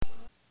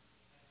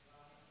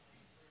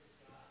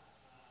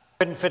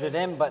Couldn't fit it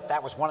in, but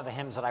that was one of the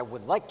hymns that I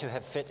would like to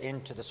have fit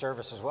into the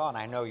service as well, and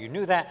I know you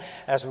knew that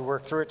as we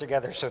worked through it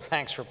together, so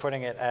thanks for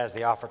putting it as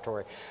the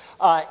offertory.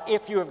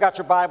 If you have got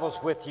your Bibles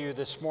with you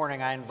this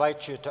morning, I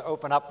invite you to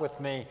open up with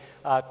me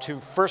to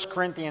 1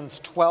 Corinthians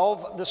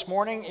 12 this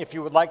morning. If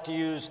you would like to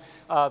use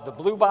the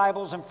blue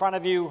Bibles in front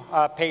of you,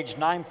 page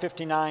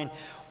 959,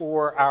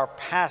 or our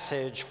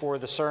passage for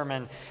the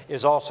sermon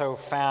is also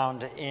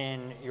found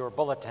in your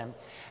bulletin.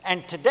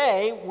 And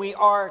today we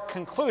are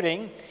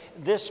concluding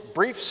this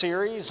brief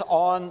series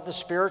on the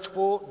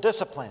spiritual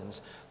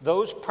disciplines,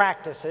 those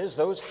practices,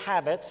 those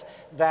habits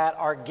that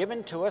are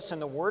given to us in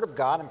the Word of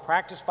God and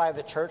practiced by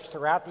the church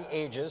throughout the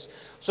ages,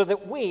 so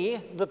that we,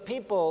 the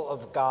people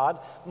of God,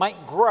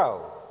 might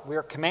grow. We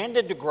are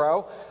commanded to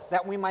grow,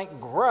 that we might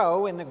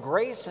grow in the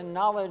grace and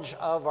knowledge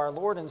of our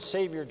Lord and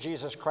Savior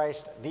Jesus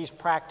Christ. These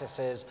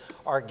practices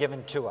are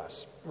given to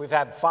us. We've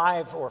had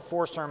 5 or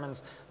 4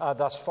 sermons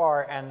thus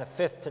far, and the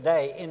 5th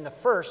today. In the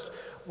first,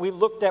 we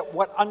looked at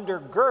what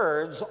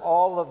undergirds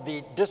all of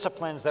the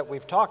disciplines that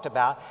we've talked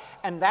about,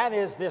 and that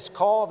is this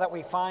call that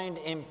we find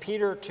in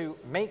Peter to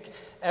make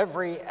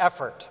every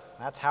effort.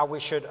 That's how we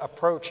should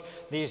approach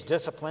these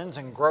disciplines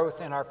and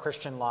growth in our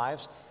Christian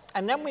lives.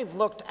 And then we've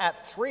looked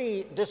at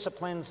 3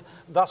 disciplines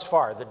thus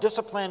far. The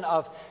discipline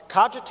of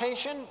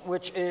cogitation,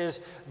 which is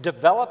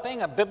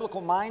developing a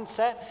biblical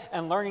mindset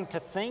and learning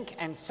to think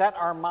and set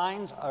our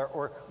minds,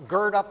 or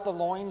gird up the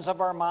loins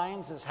of our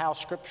minds, is how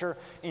Scripture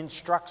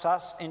instructs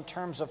us in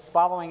terms of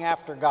following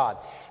after God.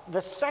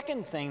 The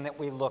second thing that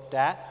we looked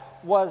at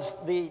was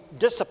the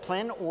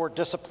discipline, or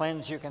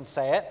disciplines, you can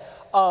say it,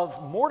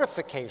 of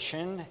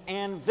mortification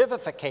and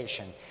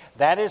vivification.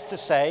 That is to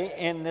say,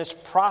 in this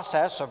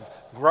process of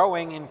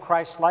growing in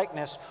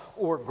Christ-likeness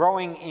or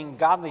growing in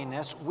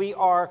godliness, we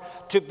are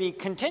to be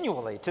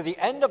continually, to the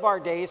end of our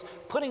days,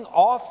 putting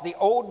off the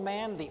old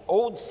man, the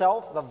old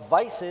self, the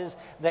vices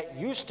that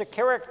used to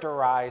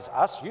characterize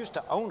us, used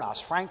to own us,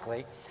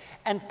 frankly,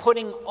 and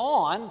putting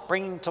on,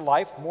 bringing to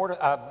life,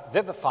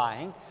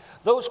 vivifying,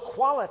 those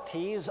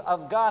qualities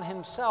of God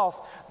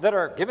Himself that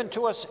are given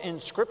to us in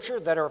Scripture,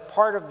 that are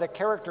part of the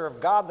character of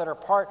God, that are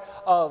part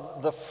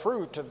of the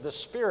fruit of the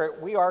Spirit.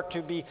 We are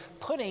to be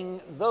putting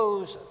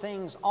those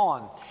things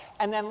on.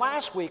 And then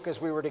last week,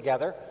 as we were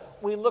together,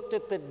 we looked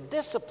at the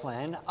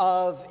discipline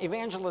of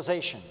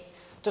evangelization,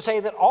 to say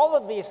that all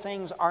of these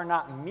things are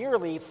not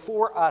merely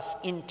for us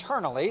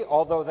internally,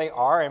 although they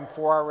are, and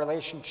for our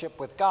relationship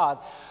with God,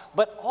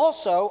 but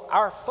also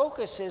our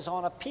focus is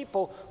on a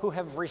people who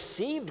have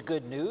received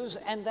good news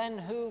and then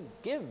who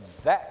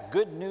give that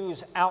good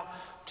news out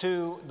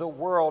to the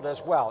world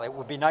as well. It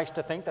would be nice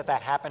to think that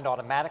that happened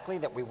automatically,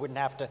 that we wouldn't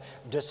have to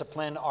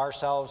discipline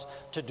ourselves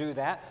to do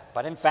that.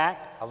 But in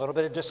fact, a little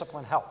bit of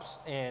discipline helps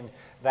in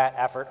that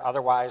effort.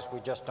 Otherwise,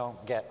 we just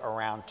don't get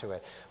around to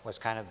it, was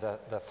kind of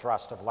the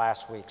thrust of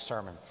last week's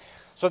sermon.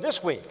 So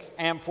this week,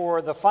 and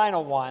for the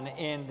final one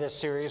in this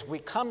series, we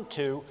come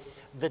to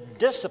the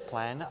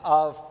discipline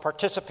of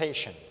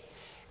participation.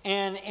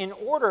 And in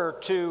order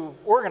to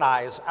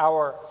organize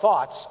our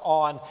thoughts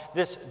on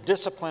this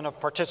discipline of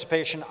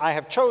participation, I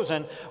have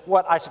chosen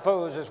what I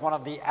suppose is one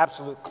of the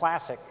absolute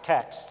classic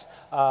texts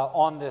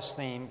on this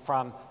theme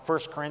from 1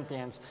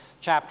 Corinthians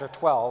chapter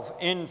 12.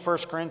 In 1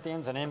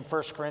 Corinthians and in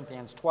 1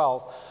 Corinthians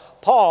 12,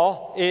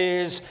 Paul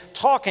is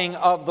talking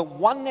of the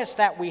oneness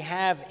that we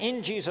have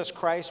in Jesus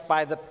Christ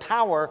by the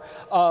power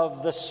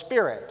of the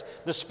Spirit.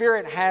 The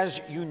Spirit has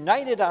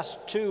united us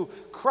to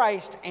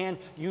Christ and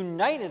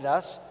united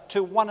us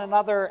to one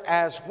another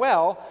as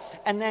well.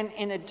 And then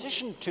in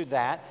addition to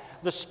that,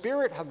 the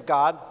Spirit of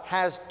God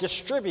has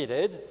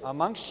distributed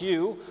amongst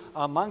you,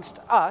 amongst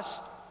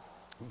us,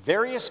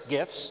 various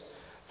gifts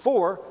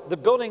for the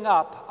building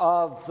up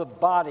of the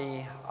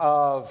body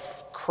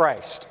of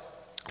Christ,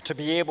 to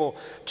be able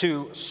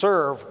to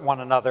serve one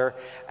another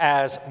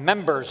as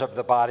members of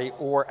the body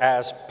or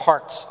as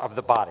parts of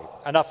the body.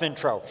 Enough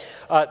intro.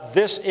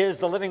 This is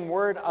the living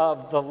word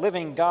of the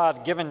living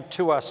God given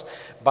to us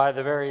by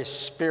the very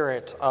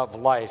Spirit of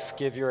life.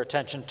 Give your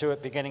attention to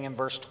it beginning in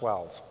verse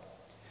 12.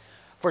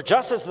 For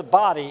just as the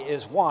body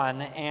is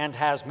one and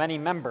has many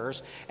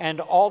members, and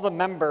all the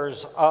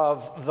members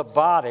of the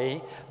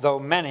body, though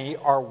many,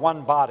 are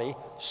one body,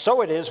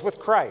 so it is with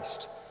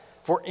Christ.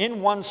 For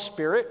in one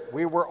Spirit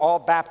we were all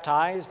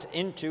baptized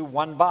into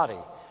one body,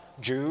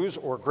 Jews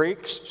or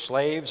Greeks,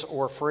 slaves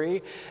or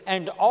free,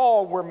 and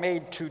all were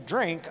made to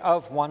drink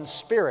of one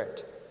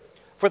Spirit.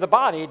 For the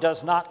body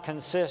does not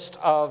consist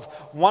of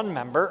one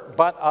member,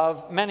 but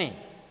of many.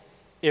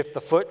 If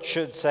the foot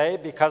should say,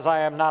 because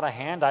I am not a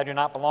hand, I do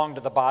not belong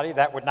to the body,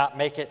 that would not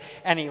make it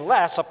any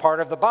less a part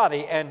of the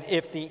body. And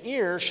if the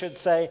ear should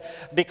say,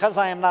 because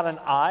I am not an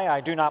eye, I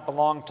do not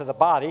belong to the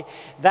body,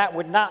 that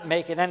would not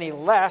make it any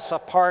less a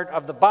part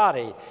of the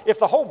body. If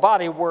the whole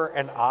body were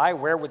an eye,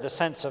 where would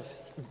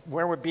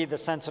be the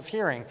sense of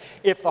hearing?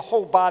 If the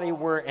whole body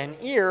were an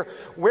ear,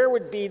 where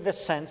would be the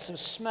sense of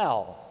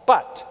smell?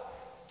 But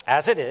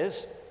as it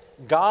is,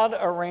 God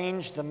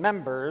arranged the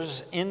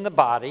members in the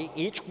body,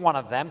 each one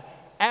of them,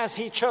 as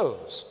He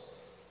chose.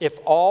 If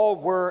all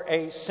were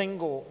a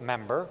single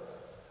member,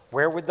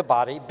 where would the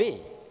body be?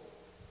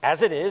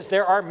 As it is,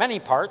 there are many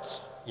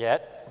parts,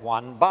 yet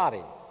one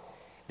body.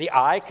 The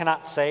eye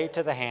cannot say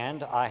to the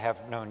hand, I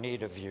have no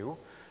need of you,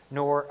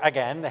 nor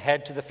again the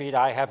head to the feet,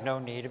 I have no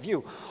need of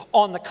you.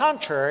 On the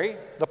contrary,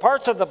 the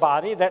parts of the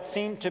body that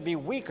seem to be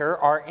weaker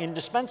are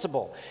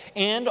indispensable.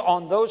 And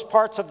on those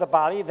parts of the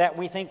body that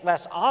we think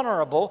less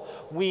honorable,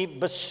 we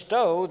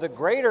bestow the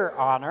greater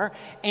honor,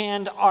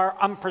 and our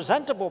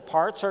unpresentable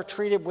parts are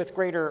treated with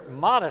greater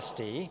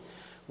modesty,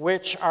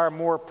 which our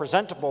more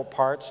presentable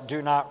parts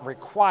do not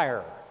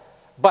require.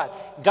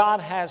 But God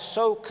has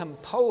so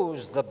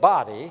composed the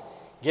body,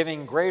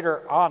 giving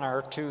greater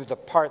honor to the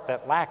part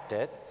that lacked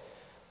it,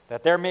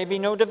 that there may be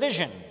no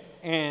division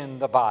in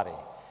the body,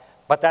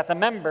 but that the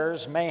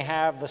members may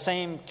have the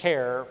same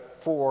care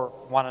for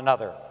one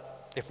another.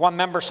 If one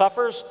member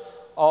suffers,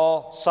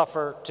 all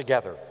suffer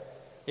together.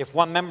 If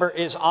one member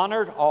is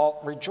honored,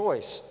 all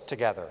rejoice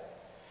together.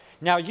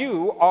 Now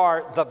you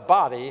are the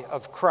body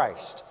of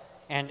Christ,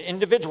 and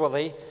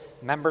individually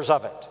members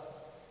of it.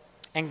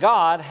 And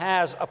God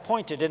has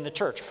appointed in the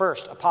church,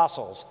 first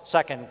apostles,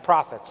 second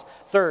prophets,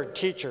 third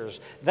teachers,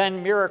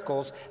 then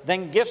miracles,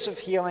 then gifts of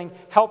healing,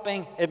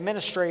 helping,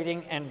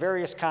 administrating, and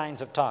various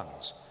kinds of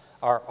tongues.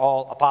 Are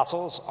all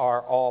apostles?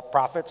 Are all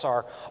prophets?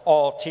 Are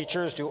all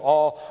teachers? Do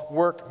all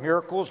work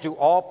miracles? Do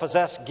all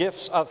possess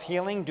gifts of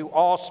healing? Do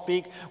all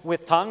speak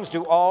with tongues?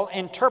 Do all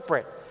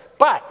interpret?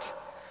 But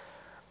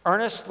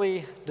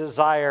earnestly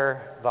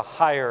desire the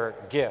higher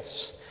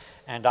gifts,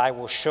 and I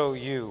will show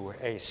you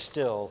a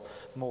still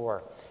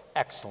more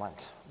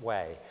excellent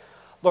way.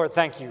 Lord,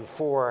 thank you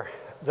for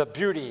the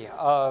beauty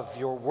of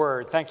your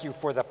word. Thank you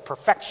for the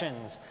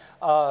perfections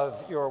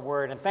of your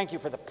word. And thank you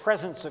for the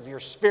presence of your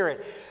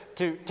Spirit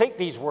to take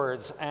these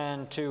words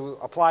and to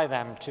apply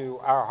them to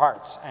our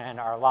hearts and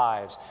our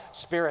lives.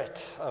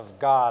 Spirit of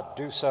God,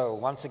 do so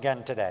once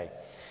again today.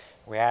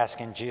 We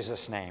ask in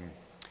Jesus' name,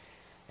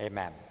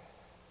 amen.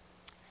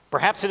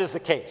 Perhaps it is the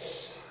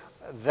case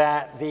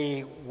that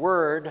the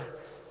word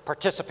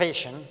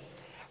participation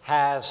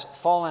has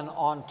fallen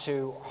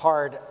onto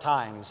hard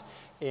times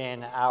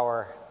in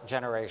our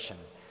generation.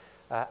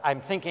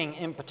 I'm thinking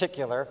in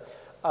particular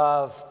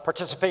of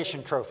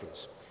participation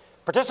trophies.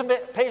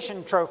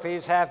 Participation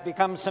trophies have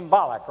become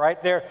symbolic,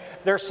 right?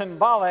 They're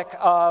symbolic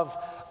of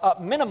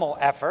minimal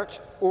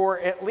effort, or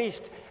at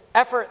least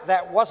effort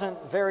that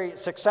wasn't very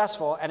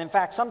successful. And in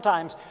fact,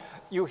 sometimes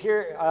you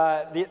hear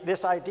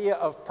this idea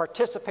of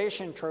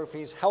participation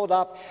trophies held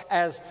up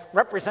as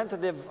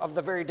representative of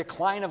the very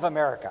decline of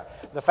America.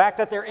 The fact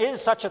that there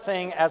is such a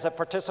thing as a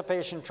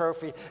participation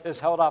trophy is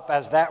held up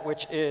as that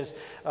which is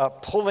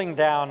pulling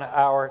down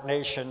our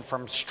nation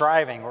from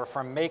striving or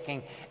from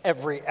making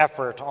every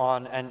effort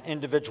on an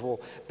individual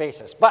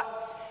basis.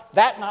 But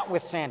that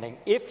notwithstanding,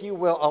 if you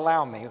will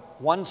allow me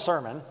one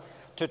sermon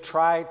to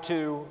try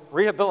to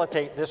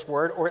rehabilitate this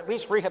word, or at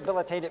least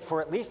rehabilitate it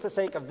for at least the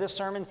sake of this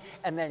sermon,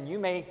 and then you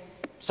may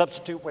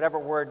substitute whatever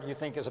word you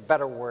think is a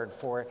better word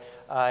for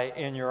it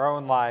in your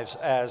own lives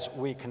as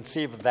we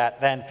conceive of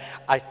that, then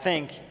I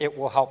think it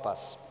will help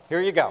us.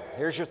 Here you go.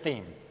 Here's your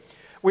theme.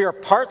 We are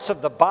parts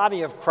of the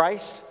body of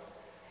Christ,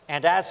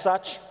 and as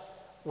such,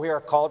 we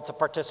are called to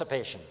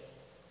participation.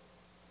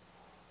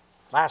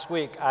 Last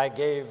week, I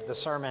gave the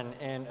sermon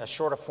in as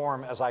short a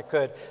form as I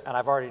could, and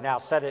I've already now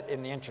said it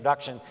in the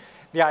introduction.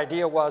 The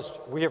idea was,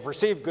 we have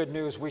received good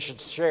news, we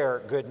should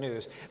share good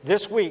news.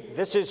 This week,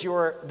 this is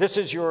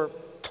your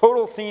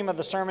total theme of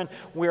the sermon.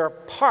 We are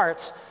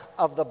parts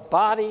of the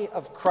body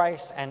of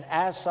Christ, and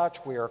as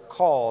such, we are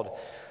called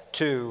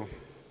to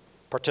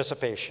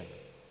participation.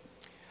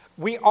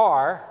 We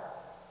are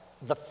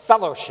the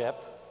fellowship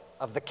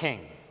of the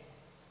King.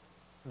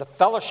 The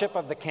fellowship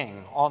of the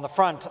King. On the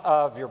front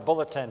of your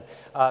bulletin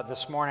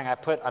this morning, I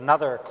put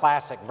another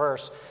classic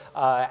verse,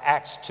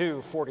 Acts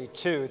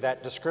 2:42,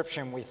 that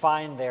description we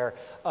find there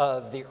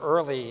of the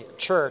early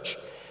church.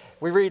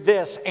 We read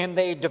this, and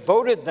they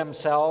devoted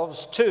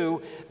themselves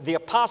to the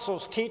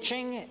apostles'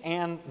 teaching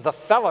and the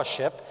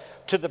fellowship,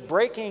 to the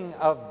breaking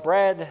of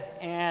bread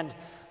and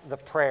the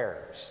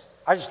prayers.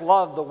 I just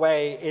love the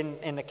way,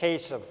 in the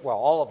case of, well,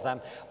 all of them,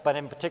 but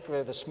in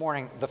particular this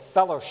morning, the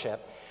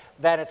fellowship,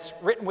 that it's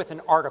written with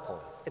an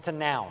article. It's a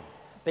noun.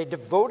 They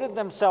devoted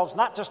themselves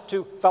not just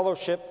to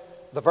fellowship,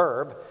 the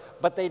verb,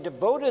 but they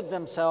devoted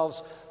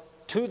themselves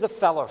to the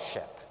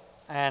fellowship.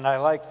 And I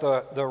like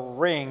the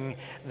ring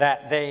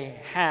that they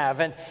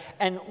have.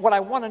 And what I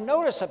want to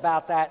notice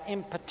about that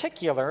in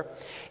particular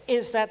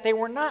is that they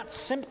were not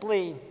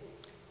simply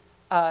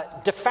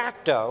de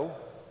facto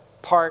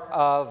part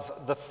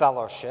of the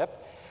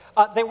fellowship.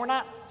 They were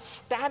not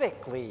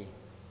statically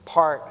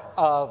part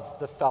of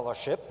the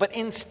fellowship, but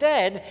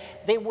instead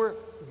they were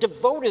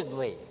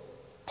devotedly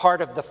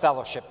part of the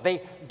fellowship.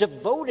 They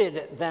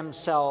devoted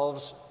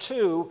themselves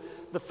to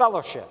the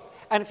fellowship.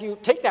 And if you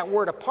take that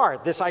word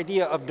apart, this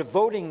idea of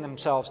devoting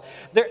themselves,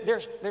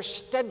 they're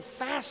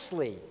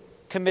steadfastly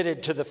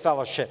committed to the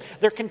fellowship.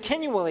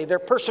 They're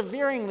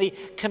perseveringly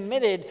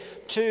committed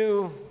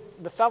to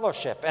the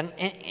fellowship. And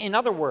in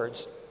other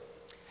words,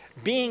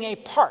 being a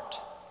part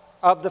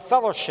of the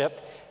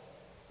fellowship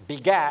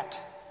begat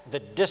the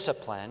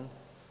discipline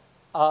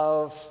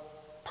of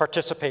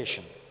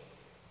participation.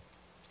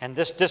 And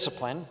this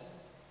discipline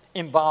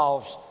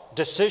involves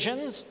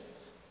decisions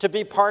to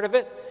be part of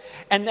it,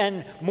 and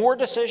then more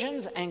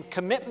decisions and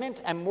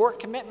commitment and more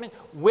commitment,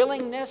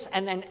 willingness,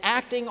 and then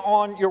acting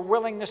on your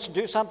willingness to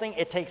do something.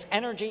 It takes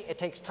energy, it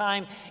takes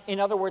time. In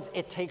other words,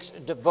 it takes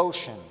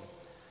devotion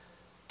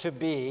to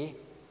be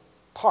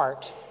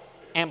part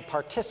and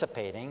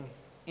participating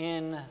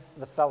in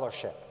the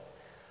fellowship.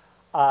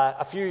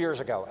 A few years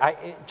ago,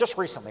 just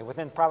recently,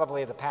 within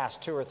probably the past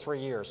 2 or 3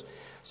 years,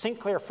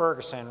 Sinclair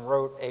Ferguson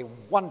wrote a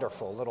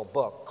wonderful little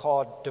book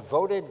called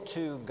Devoted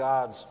to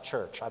God's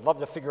Church. I'd love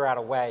to figure out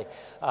a way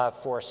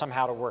for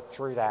somehow to work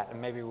through that, and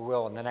maybe we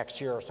will in the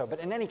next year or so. But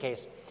in any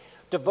case,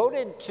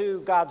 Devoted to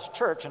God's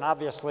Church, and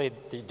obviously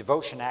the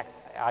devotion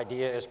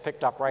idea is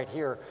picked up right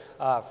here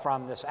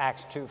from this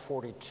Acts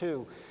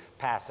 2:42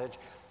 passage.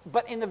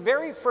 But in the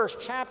very first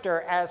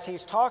chapter, as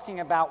he's talking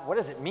about what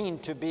does it mean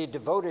to be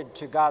devoted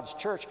to God's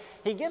church,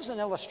 he gives an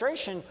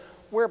illustration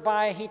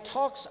whereby he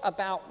talks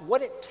about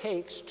what it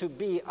takes to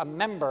be a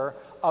member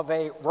of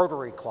a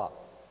Rotary Club.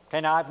 Okay,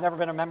 now I've never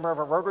been a member of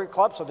a Rotary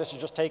Club, so this is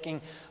just taking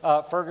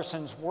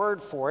Ferguson's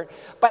word for it.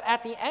 But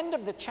at the end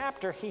of the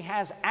chapter, he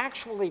has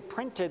actually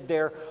printed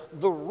there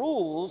the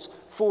rules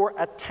for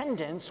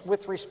attendance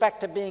with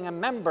respect to being a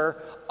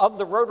member of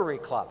the Rotary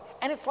Club.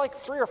 And it's like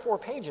 3 or 4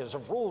 pages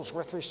of rules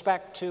with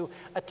respect to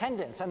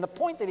attendance. And the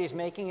point that he's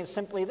making is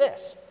simply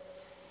this.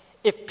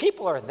 If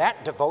people are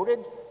that devoted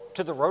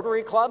to the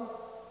Rotary Club,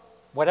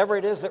 whatever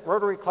it is that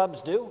Rotary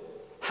Clubs do,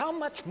 how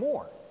much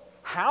more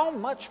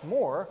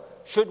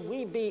should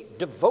we be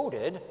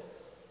devoted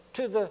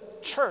to the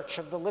church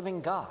of the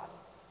living God?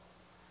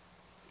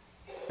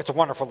 It's a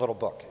wonderful little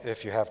book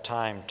if you have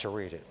time to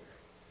read it.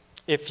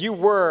 If you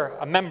were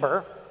a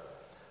member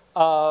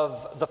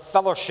of the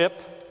Fellowship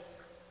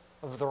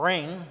of the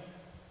Ring,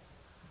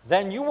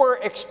 then you were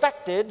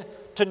expected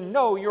to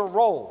know your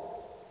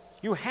role.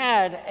 You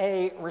had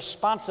a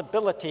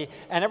responsibility,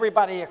 and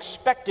everybody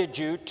expected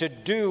you to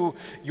do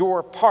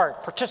your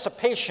part.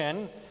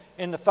 Participation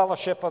in the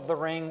Fellowship of the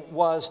Ring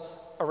was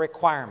a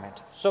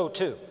requirement. So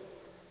too,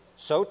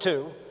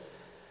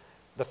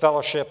 the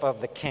Fellowship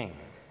of the King.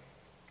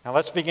 Now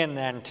let's begin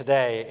then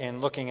today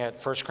in looking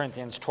at 1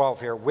 Corinthians 12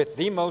 here with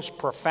the most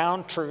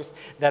profound truth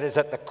that is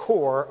at the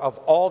core of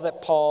all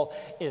that Paul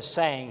is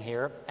saying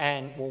here,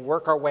 and we'll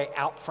work our way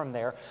out from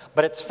there.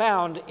 But it's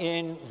found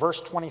in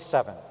verse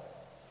 27.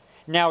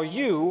 Now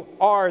you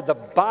are the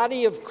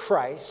body of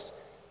Christ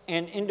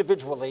and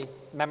individually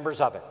members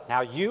of it.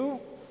 Now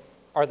you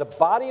are the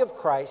body of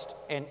Christ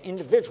and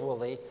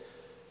individually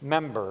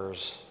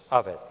members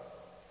of it.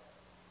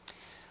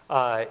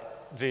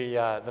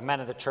 The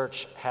men of the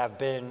church have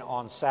been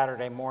on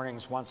Saturday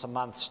mornings once a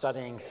month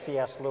studying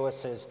C.S.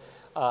 Lewis's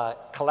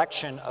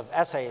collection of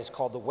essays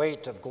called The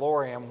Weight of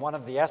Glory, and one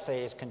of the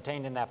essays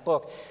contained in that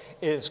book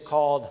is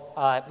called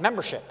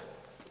Membership.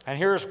 And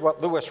here's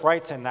what Lewis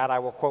writes in that. I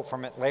will quote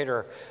from it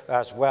later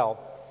as well.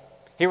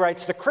 He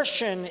writes, "The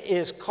Christian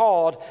is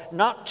called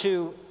not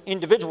to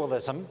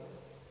individualism,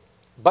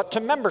 but to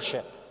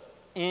membership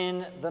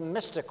in the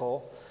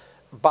mystical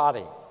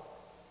body."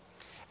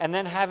 And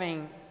then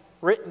having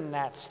written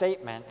that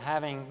statement,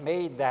 having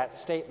made that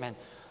statement,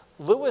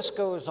 Lewis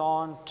goes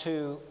on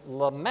to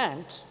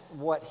lament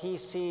what he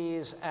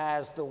sees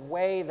as the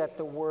way that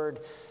the word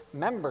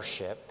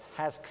membership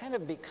has kind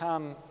of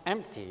become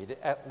emptied,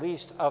 at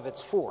least of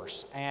its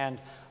force and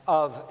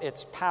of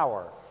its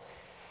power.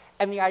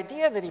 And the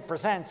idea that he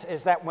presents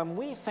is that when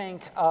we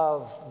think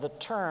of the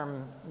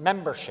term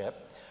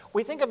membership,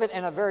 we think of it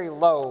in a very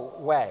low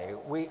way.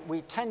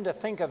 We tend to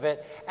think of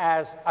it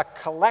as a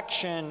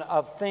collection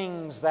of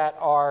things that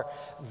are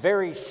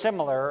very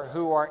similar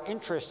who are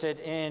interested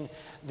in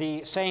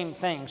the same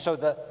thing. So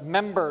the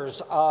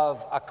members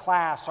of a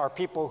class are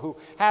people who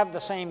have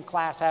the same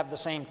class, have the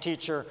same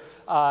teacher,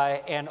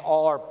 and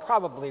all are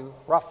probably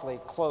roughly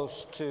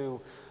close to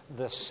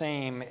the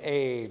same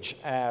age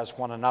as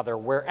one another.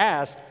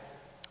 Whereas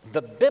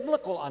the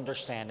biblical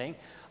understanding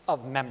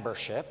of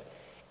membership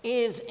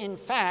is, in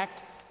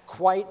fact,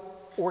 quite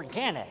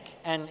organic.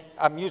 And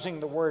I'm using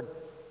the word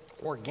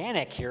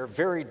organic here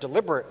very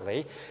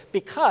deliberately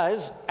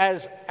because,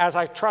 as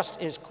I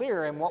trust is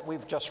clear in what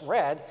we've just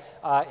read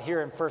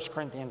here in 1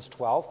 Corinthians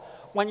 12,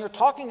 when you're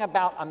talking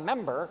about a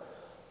member,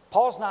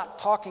 Paul's not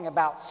talking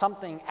about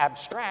something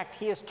abstract.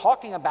 He is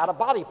talking about a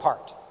body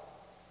part.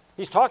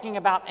 He's talking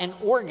about an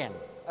organ,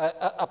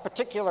 a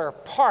particular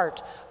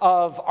part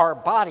of our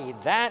body.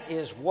 That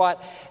is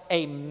what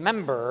a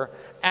member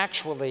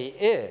actually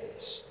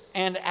is.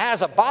 And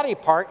as a body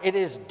part, it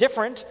is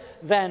different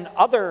than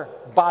other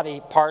body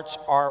parts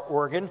or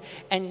organ,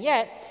 and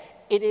yet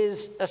it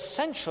is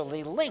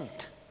essentially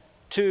linked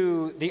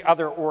to the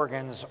other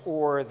organs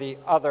or the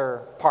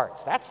other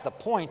parts. That's the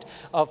point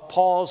of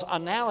Paul's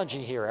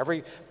analogy here.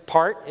 Every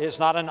part is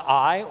not an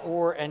eye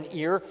or an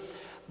ear,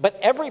 but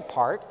every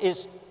part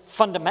is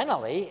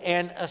fundamentally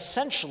and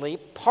essentially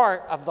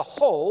part of the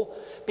whole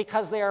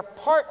because they are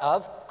part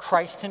of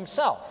Christ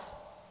himself.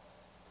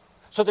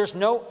 So there's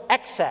no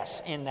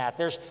excess in that.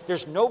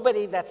 There's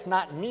nobody that's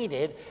not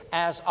needed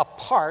as a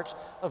part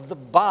of the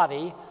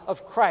body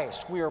of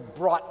Christ. We are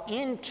brought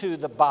into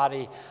the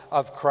body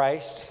of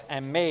Christ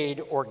and made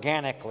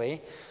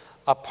organically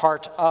a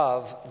part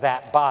of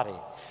that body.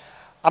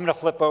 I'm going to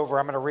flip over.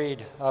 I'm going to read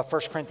 1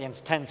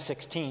 Corinthians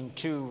 10:16,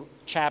 2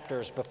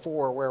 chapters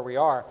before where we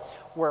are,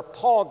 where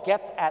Paul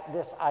gets at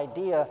this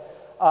idea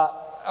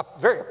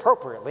very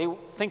appropriately,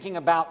 thinking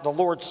about the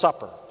Lord's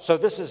Supper. So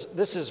this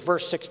is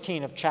verse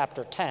 16 of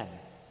chapter 10.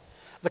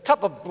 The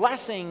cup of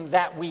blessing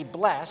that we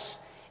bless,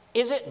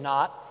 is it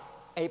not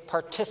a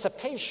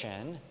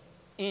participation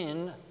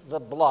in the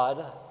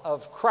blood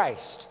of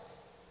Christ?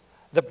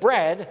 The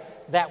bread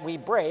that we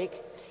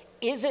break,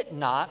 is it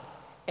not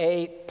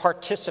a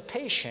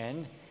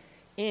participation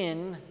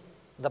in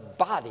the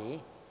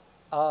body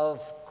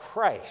of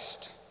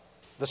Christ?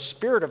 The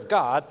Spirit of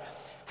God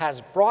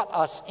has brought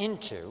us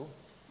into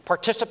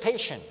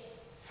participation.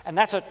 And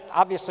that's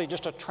obviously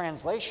just a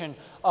translation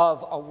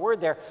of a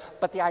word there.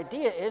 But the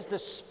idea is the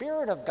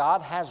Spirit of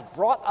God has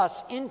brought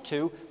us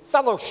into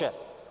fellowship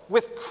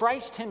with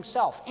Christ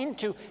himself,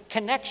 into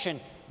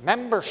connection,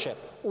 membership,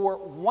 or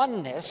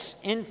oneness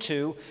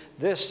into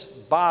this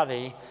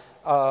body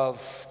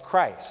of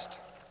Christ.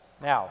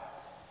 Now,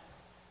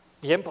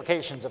 the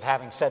implications of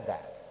having said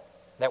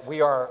that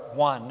we are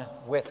one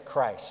with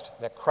Christ,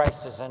 that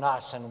Christ is in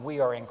us and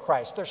we are in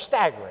Christ, they're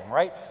staggering,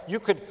 right? You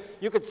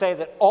could say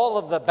that all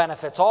of the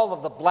benefits, all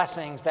of the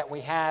blessings that we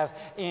have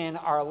in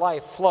our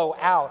life flow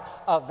out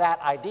of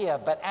that idea.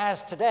 But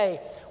as today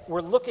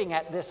we're looking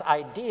at this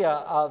idea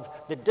of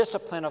the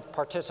discipline of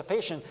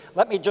participation,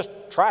 let me just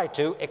try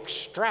to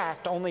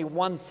extract only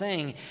one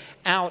thing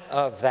out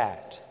of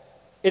that.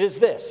 It is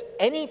this: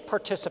 any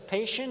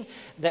participation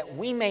that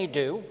we may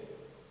do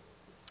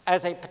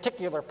as a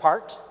particular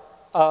part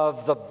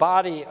of the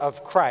body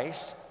of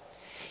Christ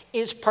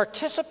is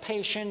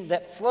participation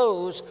that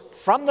flows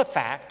from the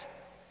fact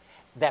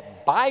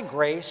that by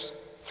grace,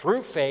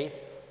 through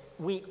faith,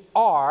 we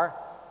are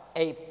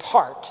a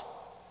part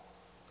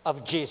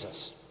of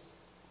Jesus.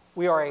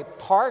 We are a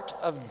part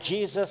of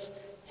Jesus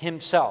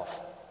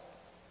himself.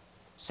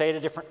 Say it a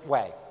different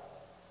way.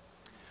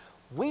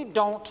 We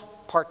don't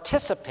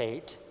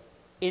participate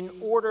in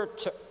order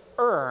to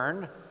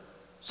earn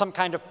some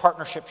kind of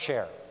partnership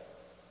share.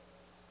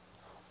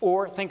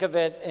 Or think of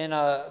it in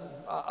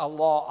a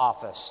law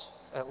office,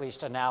 at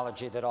least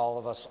analogy that all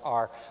of us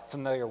are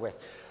familiar with.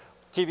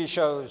 TV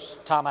shows,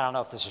 Tom, I don't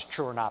know if this is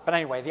true or not, but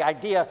anyway, the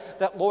idea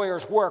that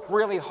lawyers work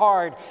really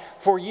hard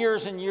for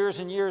years and years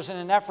and years in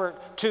an effort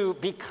to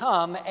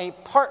become a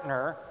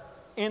partner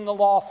in the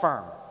law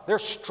firm. They're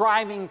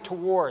striving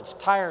towards,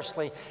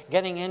 tirelessly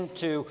getting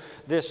into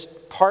this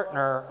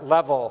partner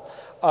level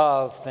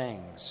of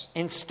things.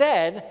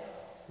 Instead,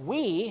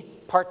 we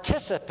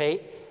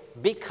participate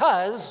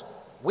because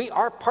we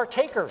are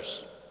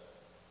partakers,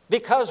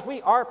 because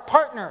we are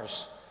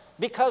partners,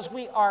 because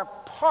we are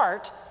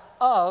part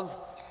of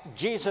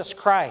Jesus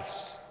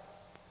Christ.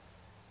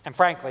 And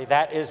frankly,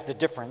 that is the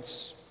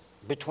difference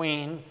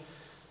between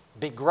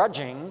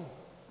begrudging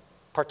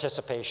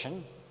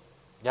participation,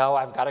 no,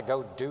 I've got to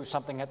go do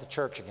something at the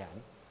church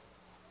again,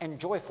 and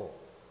joyful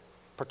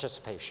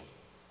participation.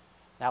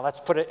 Now let's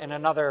put it in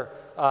another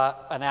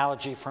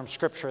analogy from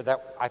Scripture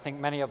that I think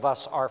many of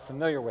us are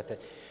familiar with it.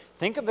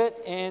 Think of it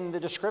in the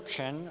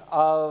description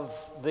of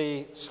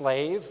the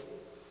slave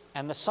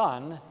and the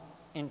son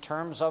in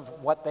terms of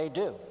what they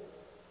do,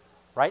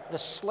 right? The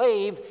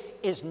slave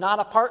is not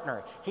a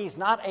partner. He's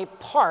not a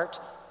part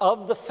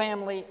of the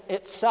family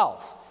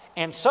itself.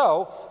 And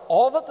so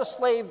all that the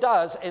slave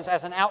does is,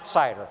 as an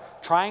outsider,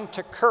 trying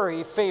to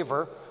curry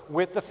favor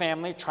with the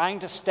family, trying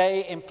to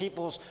stay in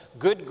people's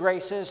good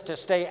graces, to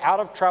stay out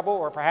of trouble,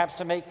 or perhaps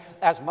to make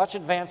as much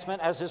advancement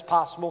as is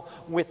possible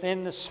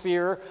within the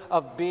sphere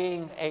of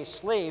being a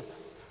slave.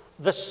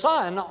 The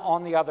son,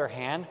 on the other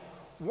hand,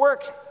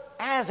 works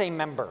as a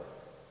member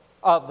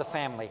of the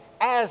family,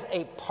 as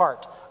a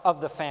part of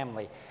the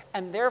family.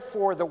 And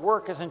therefore, the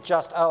work isn't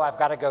just, oh, I've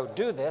got to go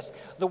do this.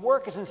 The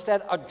work is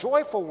instead a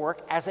joyful work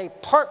as a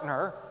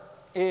partner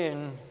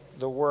in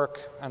the work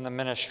and the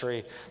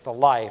ministry, the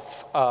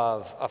life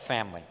of a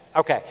family.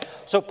 Okay,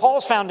 so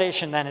Paul's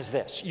foundation then is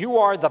this. You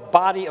are the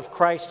body of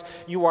Christ.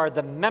 You are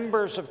the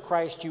members of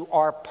Christ. You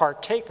are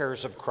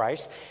partakers of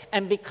Christ.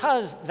 And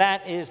because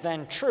that is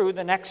then true,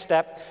 the next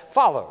step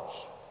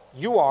follows.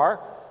 You are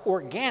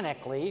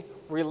organically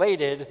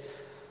related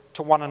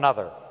to one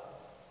another.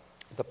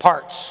 The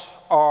parts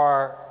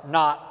are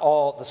not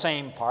all the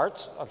same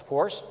parts, of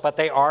course, but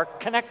they are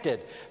connected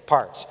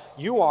parts.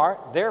 You are,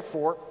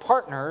 therefore,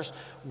 partners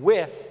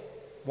with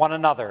one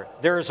another.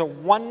 There is a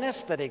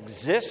oneness that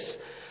exists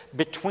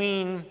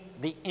between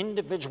the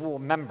individual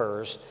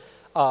members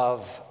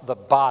of the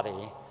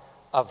body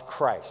of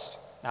Christ.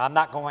 Now, I'm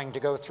not going to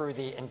go through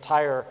the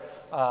entire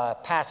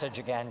passage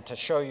again to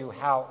show you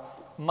how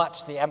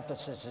much the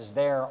emphasis is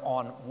there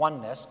on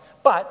oneness,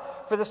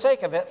 but for the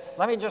sake of it,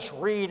 let me just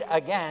read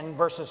again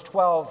verses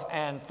 12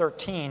 and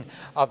 13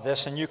 of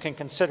this, and you can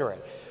consider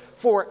it.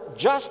 For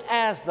just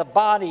as the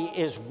body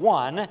is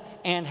one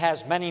and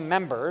has many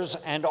members,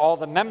 and all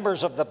the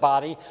members of the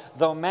body,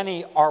 though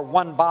many, are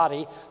one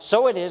body,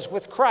 so it is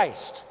with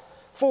Christ.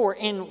 For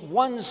in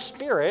one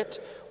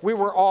Spirit we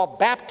were all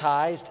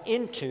baptized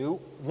into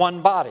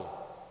one body.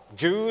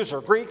 Jews or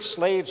Greeks,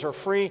 slaves or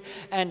free,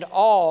 and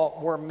all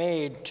were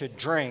made to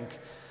drink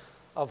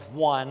of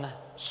one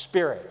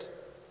Spirit.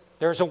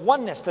 There's a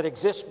oneness that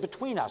exists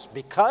between us.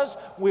 Because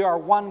we are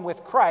one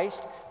with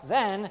Christ,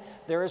 then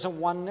there is a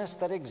oneness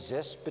that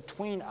exists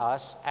between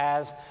us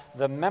as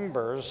the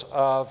members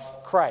of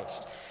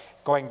Christ.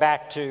 Going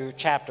back to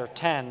chapter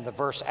 10, the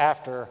verse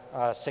after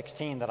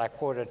 16 that I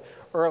quoted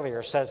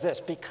earlier says this: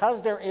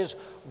 because there is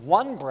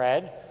one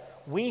bread,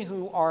 we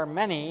who are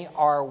many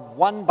are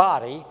one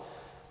body,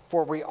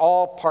 for we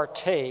all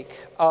partake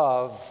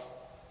of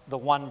the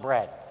one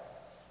bread.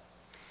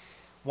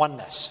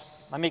 Oneness.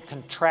 Let me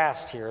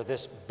contrast here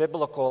this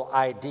biblical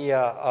idea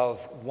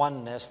of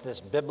oneness,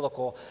 this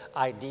biblical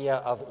idea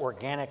of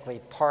organically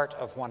part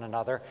of one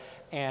another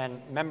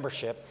and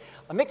membership.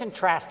 Let me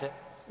contrast it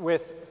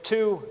with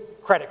two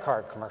credit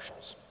card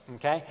commercials,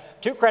 okay?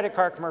 Two credit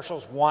card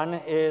commercials. One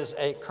is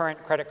a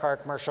current credit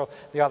card commercial.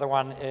 The other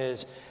one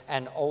is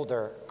an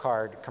older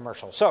card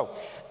commercial. So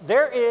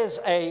there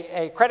is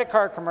a credit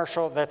card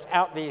commercial that's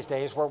out these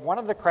days where one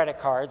of the credit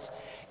cards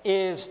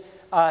is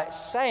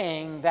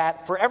saying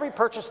that for every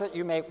purchase that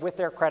you make with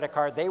their credit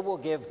card, they will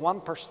give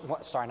 1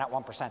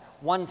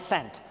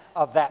 cent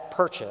of that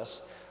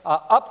purchase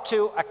up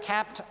to a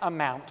capped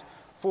amount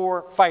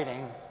for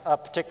fighting a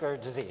particular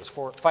disease,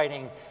 for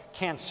fighting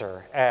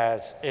cancer,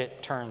 as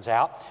it turns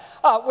out.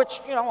 Which,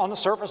 on the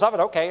surface of it,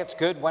 okay, it's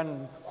good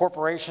when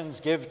corporations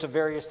give to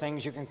various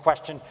things. You can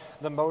question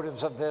the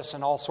motives of this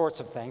and all sorts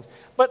of things.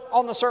 But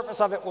on the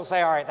surface of it, we'll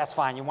say, all right, that's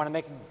fine. You want to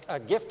make a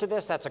gift to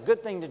this? That's a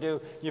good thing to do.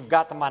 You've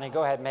got the money.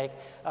 Go ahead and make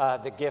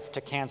the gift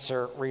to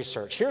cancer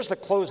research. Here's the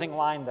closing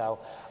line, though,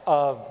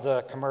 of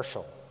the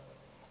commercial.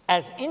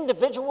 As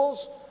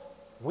individuals,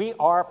 we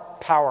are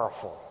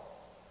powerful,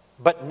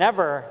 but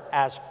never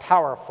as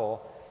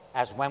powerful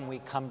as when we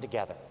come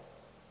together.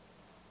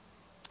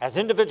 As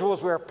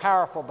individuals, we are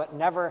powerful, but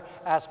never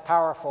as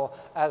powerful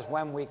as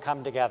when we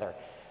come together.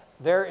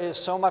 There is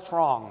so much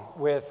wrong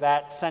with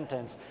that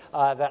sentence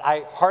that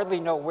I hardly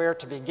know where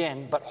to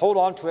begin, but hold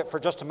on to it for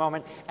just a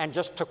moment, and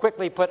just to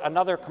quickly put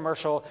another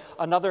commercial,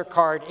 another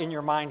card in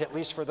your mind, at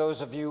least for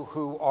those of you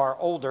who are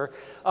older.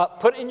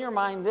 Put in your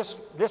mind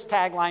this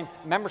tagline: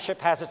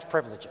 membership has its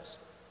privileges.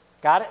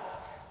 Got it?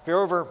 If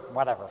you're over,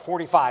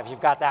 45,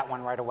 you've got that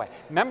one right away.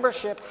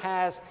 Membership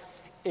has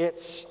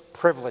its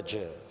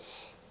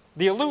privileges.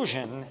 The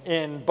illusion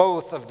in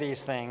both of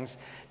these things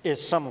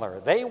is similar.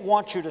 They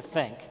want you to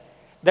think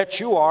that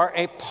you are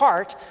a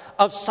part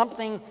of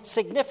something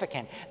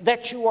significant,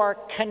 that you are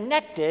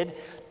connected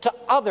to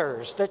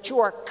others, that you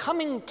are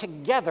coming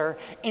together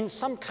in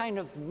some kind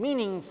of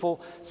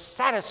meaningful,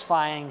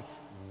 satisfying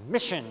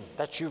mission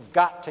that you've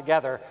got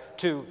together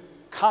to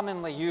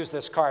commonly use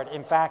this card.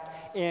 In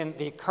fact, in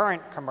the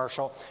current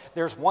commercial,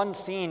 there's one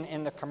scene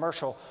in the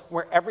commercial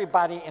where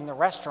everybody in the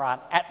restaurant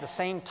at the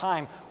same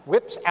time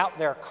whips out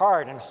their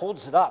card and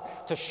holds it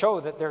up to show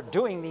that they're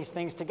doing these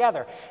things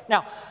together.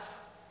 Now,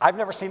 I've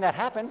never seen that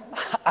happen.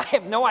 I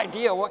have no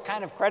idea what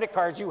kind of credit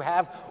cards you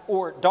have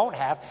or don't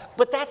have,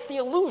 but that's the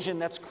illusion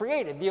that's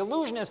created. The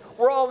illusion is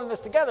we're all in this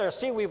together.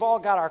 See, we've all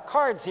got our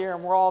cards here,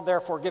 and we're all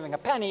therefore giving a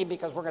penny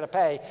because we're going to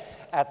pay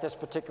at this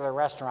particular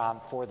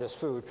restaurant for this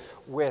food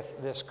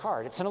with this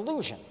card. It's an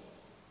illusion.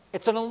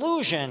 It's an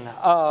illusion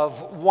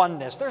of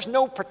oneness. There's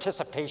no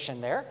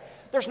participation there.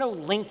 There's no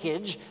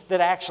linkage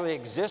that actually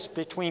exists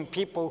between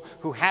people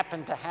who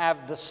happen to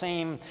have the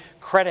same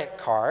credit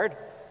card.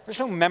 There's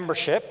no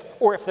membership,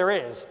 or if there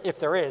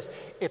is,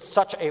 it's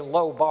such a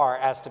low bar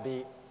as to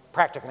be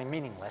practically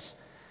meaningless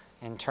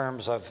in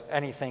terms of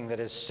anything that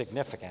is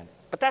significant.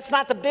 But that's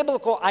not the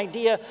biblical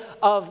idea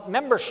of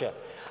membership.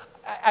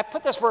 I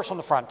put this verse on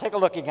the front. Take a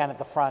look again at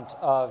the front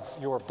of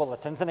your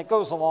bulletins, and it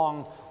goes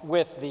along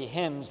with the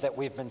hymns that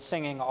we've been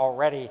singing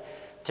already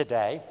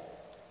today.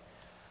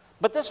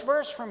 But this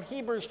verse from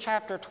Hebrews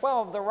chapter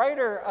 12, the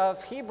writer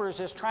of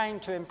Hebrews is trying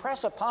to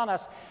impress upon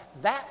us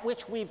that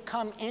which we've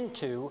come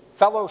into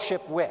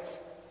fellowship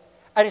with.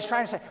 And he's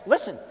trying to say,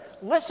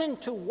 listen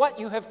to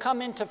what you have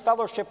come into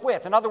fellowship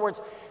with. In other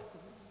words,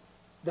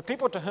 the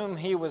people to whom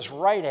he was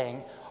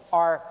writing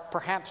are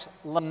perhaps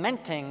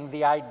lamenting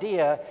the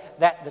idea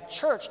that the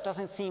church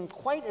doesn't seem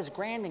quite as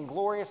grand and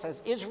glorious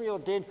as Israel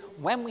did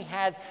when we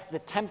had the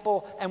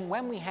temple and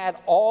when we had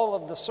all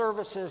of the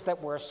services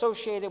that were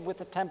associated with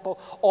the temple,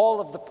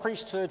 all of the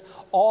priesthood,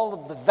 all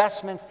of the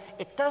vestments.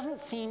 It doesn't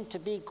seem to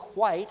be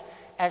quite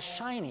as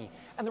shiny.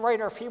 And the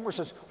writer of Hebrews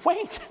says,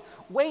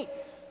 wait,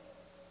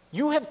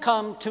 you have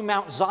come to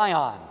Mount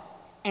Zion,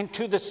 and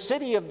to the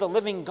city of the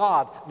living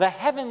God, the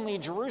heavenly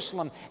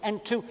Jerusalem,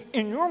 and to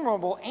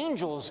innumerable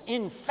angels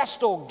in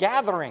festal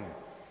gathering,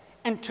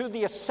 and to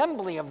the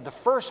assembly of the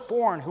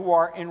firstborn who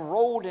are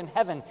enrolled in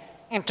heaven,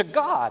 and to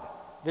God,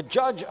 the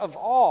judge of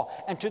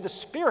all, and to the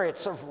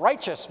spirits of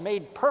righteous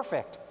made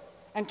perfect,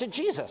 and to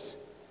Jesus,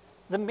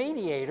 the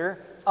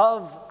mediator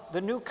of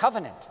the new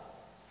covenant.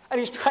 And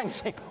he's trying to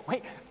say,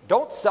 wait,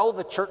 don't sell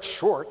the church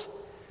short.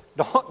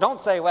 Don't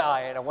say,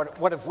 well,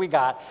 what have we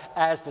got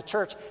as the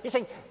church? He's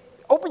saying,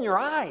 open your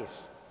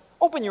eyes,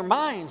 open your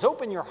minds,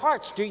 open your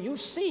hearts. Do you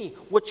see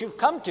what you've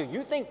come to?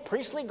 You think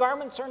priestly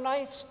garments are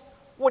nice?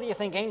 What do you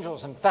think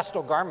angels in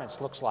festal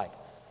garments looks like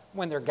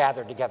when they're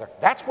gathered together?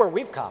 That's where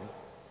we've come.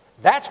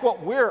 That's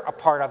what we're a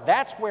part of.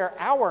 That's where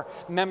our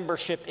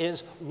membership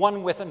is,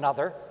 one with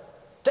another.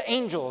 To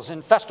angels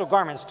in festal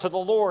garments, to the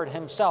Lord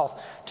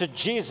himself, to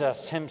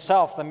Jesus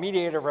himself, the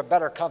mediator of a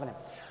better covenant.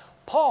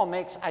 Paul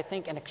makes, I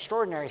think, an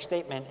extraordinary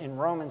statement in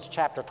Romans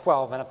chapter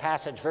 12 in a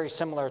passage very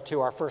similar to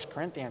our 1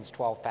 Corinthians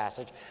 12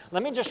 passage.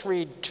 Let me just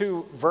read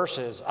 2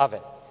 verses of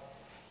it.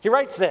 He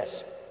writes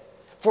this,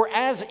 "For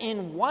as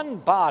in one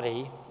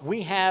body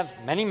we have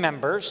many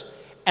members,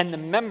 and the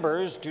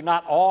members do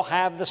not all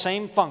have the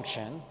same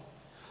function,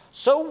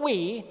 so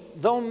we,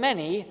 though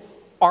many,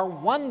 are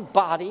one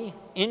body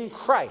in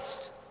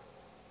Christ,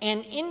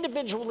 and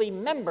individually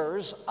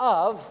members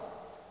of,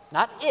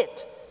 not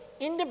it,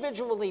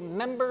 individually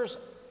members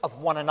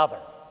of one another."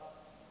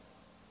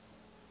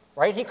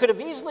 Right? He could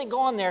have easily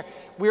gone there,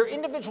 we're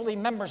individually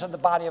members of the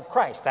body of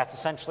Christ. That's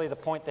essentially the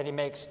point that he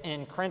makes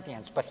in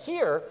Corinthians. But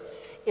here,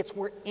 it's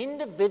we're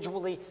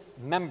individually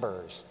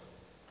members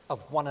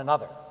of one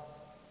another.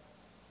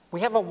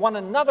 We have a one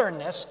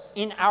anotherness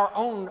in our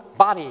own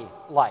body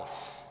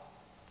life.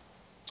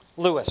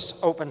 Lewis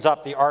opens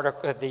up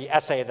the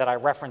essay that I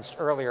referenced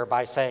earlier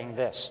by saying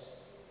this: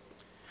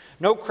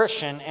 "No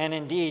Christian, and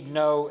indeed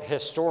no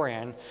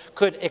historian,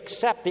 could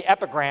accept the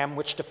epigram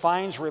which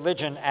defines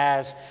religion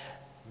as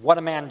what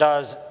a man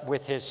does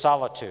with his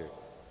solitude.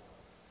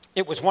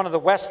 It was one of the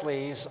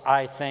Wesleys,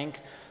 I think,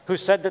 who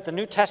said that the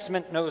New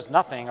Testament knows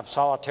nothing of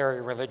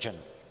solitary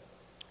religion.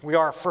 We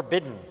are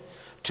forbidden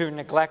to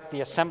neglect the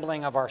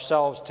assembling of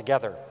ourselves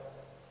together.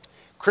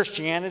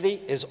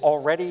 Christianity is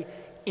already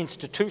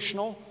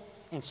institutional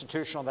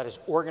that is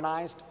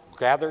organized,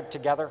 gathered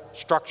together,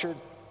 structured.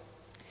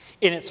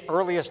 In its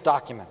earliest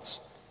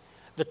documents,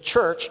 the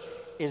church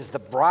is the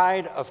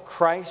bride of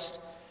Christ.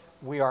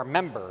 We are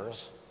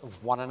members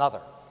of one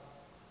another."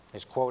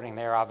 He's quoting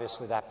there,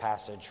 obviously, that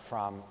passage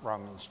from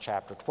Romans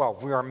chapter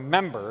 12. We are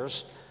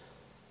members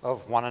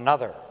of one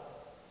another.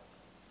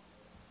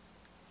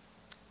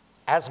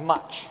 As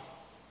much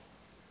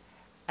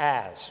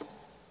as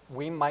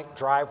we might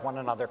drive one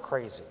another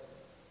crazy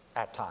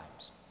at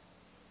times,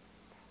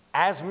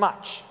 as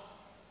much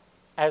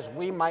as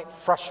we might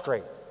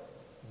frustrate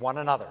one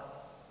another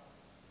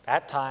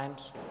at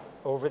times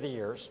over the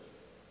years,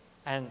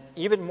 and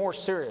even more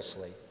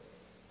seriously,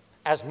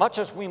 as much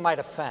as we might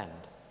offend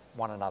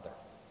one another,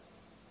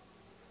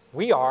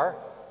 we are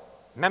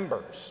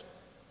members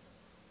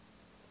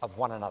of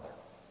one another.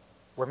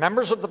 We're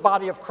members of the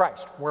body of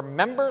Christ. We're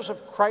members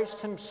of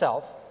Christ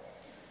himself,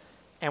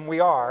 and we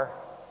are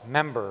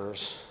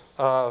members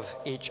of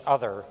each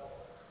other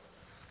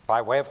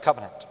by way of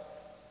covenant.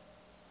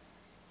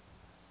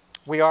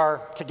 We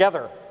are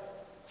together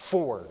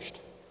forged.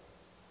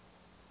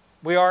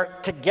 We are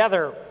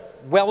together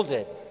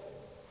welded.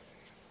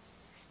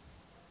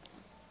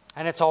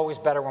 And it's always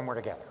better when we're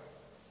together.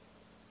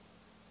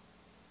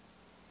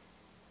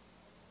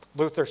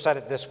 Luther said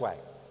it this way.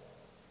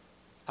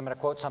 I'm going to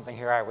quote something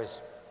here. I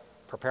was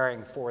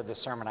preparing for this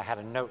sermon. I had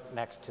a note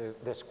next to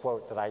this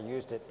quote that I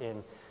used it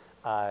in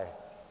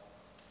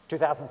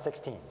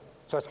 2016.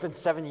 So it's been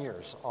 7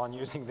 years on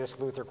using this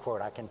Luther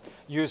quote. I can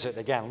use it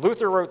again.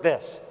 Luther wrote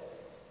this: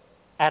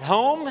 "At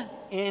home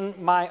in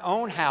my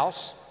own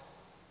house,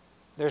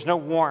 there's no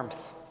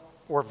warmth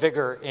or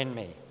vigor in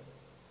me.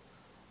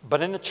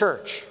 But in the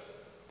church,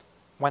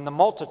 when the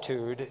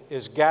multitude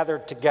is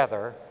gathered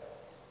together,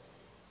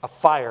 a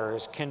fire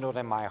is kindled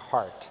in my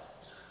heart,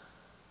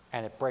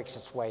 and it breaks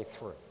its way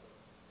through,"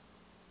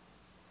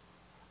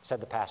 said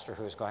the pastor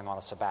who is going on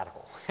a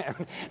sabbatical.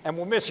 And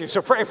we'll miss you,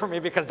 so pray for me,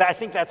 because I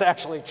think that's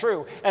actually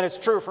true, and it's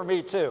true for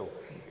me too.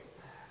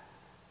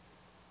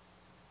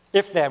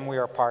 If then we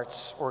are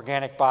parts,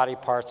 organic body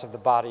parts of the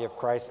body of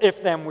Christ,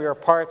 if then we are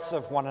parts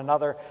of one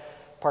another,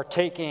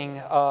 partaking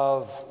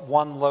of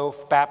one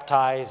loaf,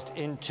 baptized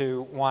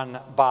into one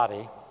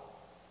body,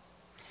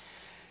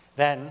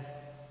 then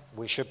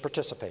we should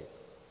participate.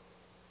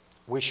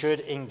 We should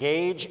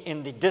engage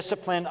in the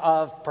discipline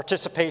of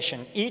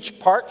participation. Each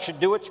part should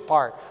do its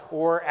part,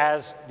 or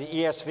as the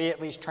ESV at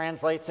least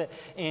translates it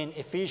in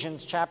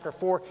Ephesians chapter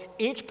 4,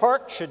 each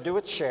part should do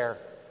its share.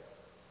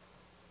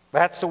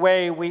 That's the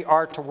way we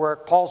are to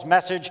work. Paul's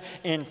message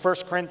in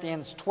 1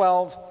 Corinthians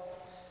 12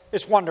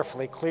 is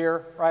wonderfully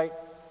clear, right?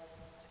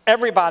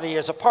 Everybody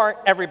is a part.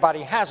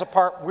 Everybody has a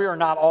part. We are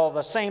not all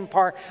the same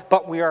part,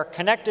 but we are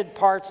connected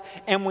parts,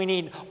 and we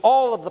need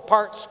all of the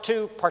parts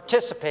to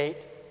participate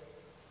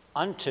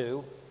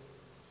unto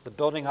the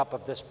building up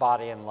of this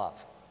body in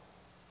love.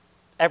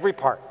 Every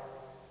part.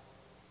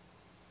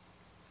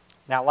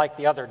 Now, like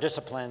the other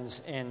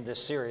disciplines in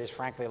this series,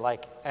 frankly,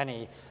 like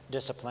any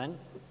discipline,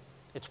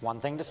 it's one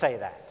thing to say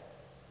that.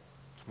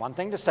 It's one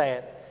thing to say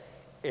it.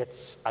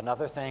 It's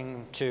another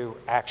thing to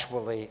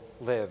actually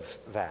live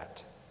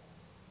that.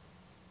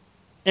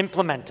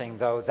 Implementing,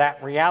 though,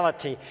 that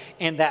reality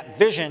and that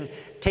vision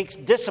takes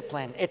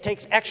discipline, it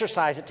takes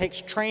exercise, it takes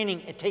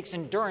training, it takes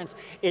endurance,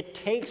 it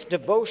takes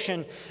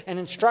devotion and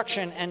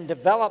instruction and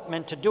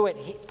development to do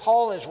it.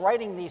 Paul is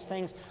writing these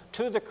things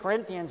to the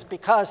Corinthians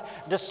because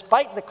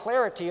despite the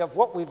clarity of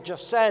what we've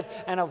just said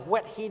and of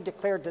what he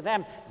declared to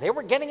them, they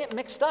were getting it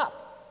mixed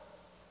up.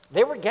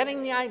 They were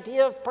getting the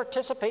idea of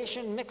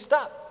participation mixed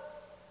up.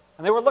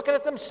 And they were looking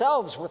at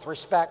themselves with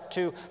respect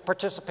to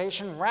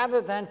participation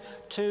rather than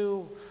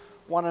to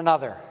one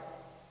another.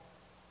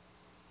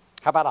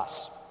 How about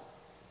us?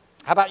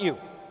 How about you?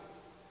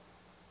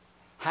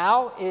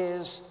 How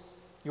is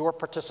your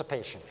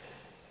participation?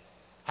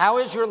 How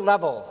is your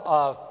level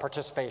of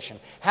participation?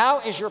 How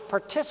is your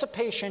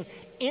participation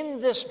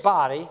in this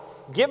body,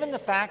 given the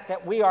fact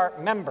that we are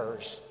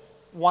members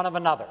one of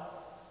another?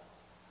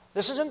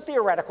 This isn't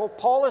theoretical.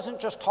 Paul isn't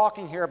just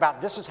talking here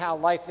about this is how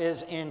life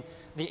is in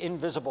the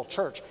invisible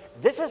church.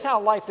 This is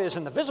how life is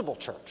in the visible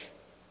church.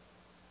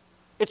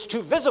 It's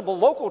to visible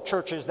local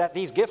churches that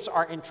these gifts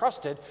are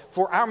entrusted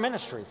for our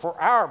ministry, for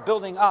our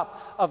building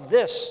up of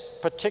this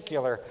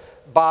particular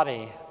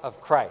body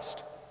of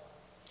Christ.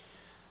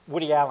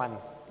 Woody Allen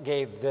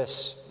gave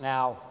this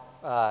now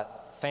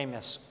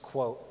famous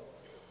quote,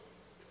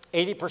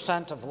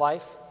 80% of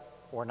life,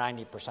 or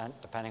 90%,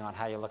 depending on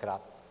how you look it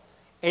up,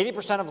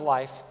 80% of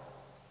life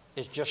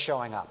is just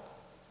showing up.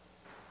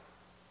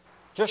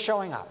 Just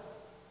showing up.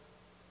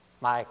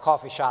 My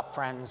coffee shop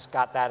friends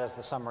got that as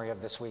the summary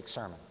of this week's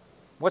sermon.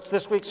 What's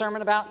this week's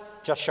sermon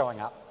about? Just showing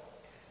up.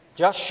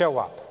 Just show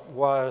up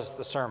was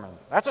the sermon.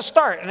 That's a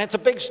start, and it's a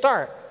big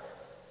start.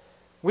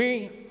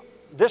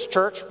 This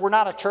church, we're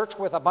not a church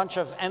with a bunch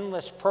of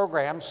endless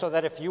programs so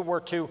that if you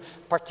were to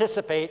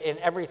participate in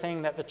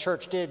everything that the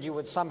church did, you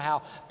would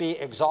somehow be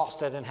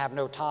exhausted and have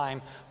no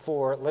time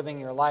for living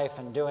your life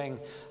and doing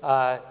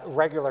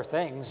regular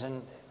things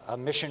and a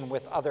mission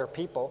with other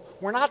people.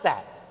 We're not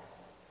that.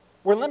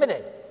 We're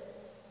limited.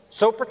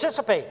 So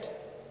participate.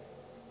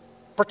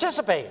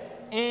 Participate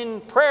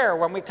in prayer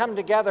when we come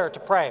together to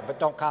pray, but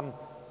don't come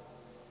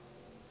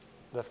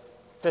the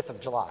 5th of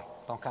July.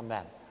 Don't come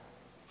then.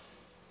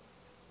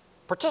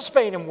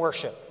 Participate in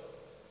worship.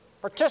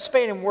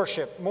 Participate in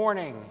worship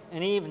morning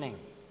and evening.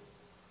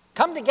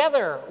 Come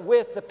together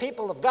with the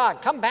people of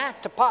God. Come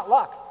back to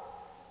potluck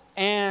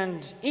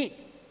and eat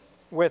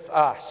with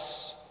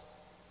us.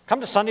 Come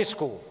to Sunday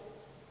school,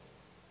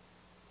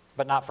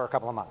 but not for a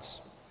couple of months.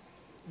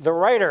 The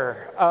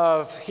writer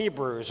of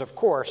Hebrews, of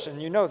course,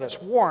 and you know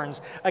this,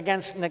 warns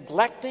against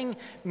neglecting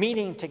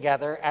meeting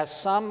together as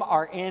some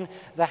are in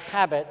the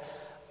habit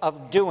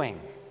of doing.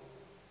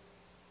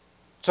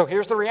 So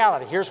here's the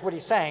reality. Here's what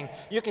he's saying.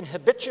 You can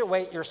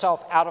habituate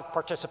yourself out of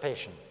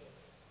participation,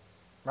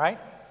 right?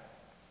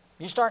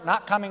 You start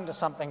not coming to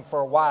something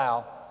for a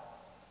while,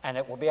 and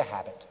it will be a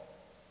habit.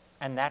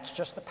 And that's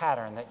just the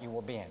pattern that you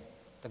will be in.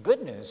 The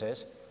good news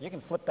is you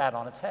can flip that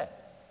on its head.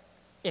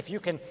 If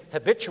you can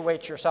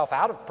habituate yourself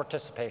out of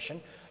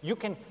participation, you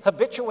can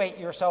habituate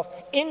yourself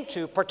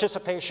into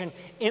participation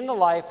in the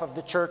life of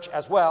the church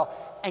as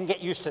well and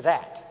get used to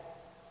that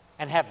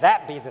and have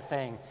that be the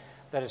thing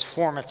that is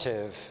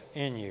formative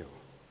in you.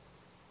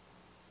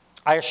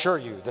 I assure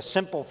you, the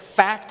simple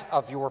fact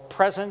of your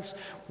presence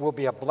will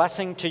be a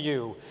blessing to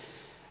you,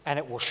 and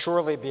it will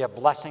surely be a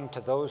blessing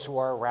to those who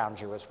are around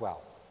you as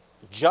well.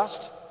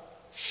 Just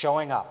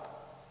showing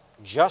up,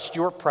 just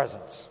your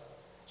presence.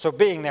 So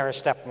being there is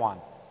step one.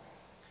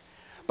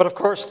 But of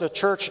course, the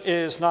church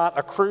is not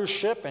a cruise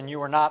ship, and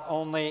you are not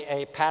only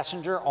a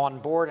passenger on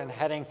board and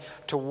heading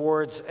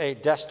towards a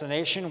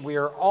destination. We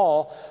are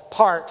all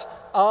part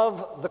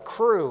of the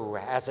crew,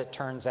 as it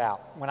turns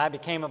out. When I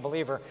became a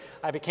believer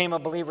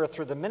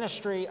through the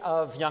ministry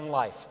of Young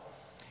Life.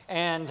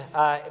 And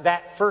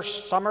that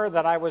first summer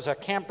that I was a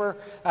camper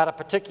at a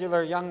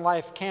particular Young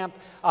Life camp,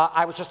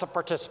 I was just a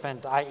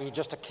participant, i.e.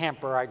 just a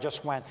camper. I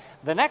just went.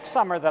 The next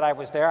summer that I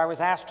was there, I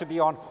was asked to be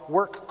on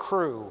work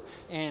crew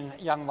in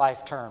Young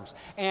Life terms.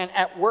 And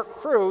at work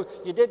crew,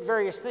 you did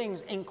various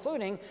things,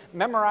 including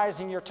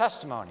memorizing your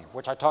testimony,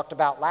 which I talked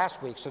about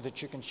last week so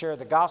that you can share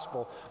the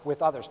gospel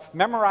with others.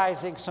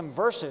 Memorizing some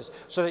verses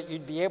so that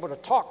you'd be able to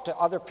talk to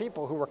other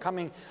people who were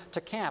coming to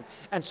camp.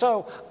 And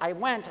so I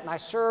went and I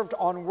served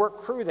on work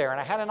crew there. And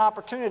I had an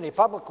opportunity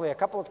publicly a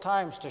couple of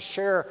times to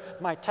share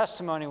my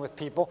testimony with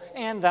people,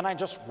 and then I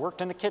just worked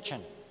in the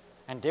kitchen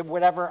and did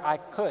whatever I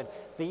could.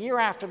 The year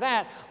after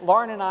that,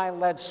 Lauren and I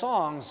led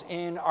songs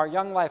in our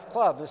Young Life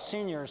Club as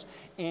seniors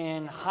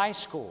in high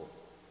school.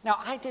 Now,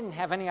 I didn't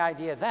have any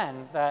idea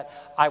then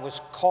that I was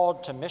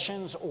called to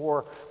missions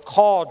or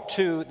called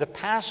to the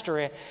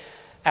pastorate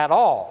at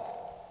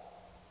all.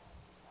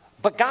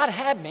 But God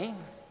had me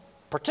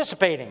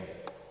participating,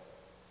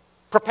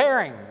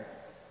 preparing,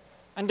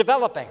 and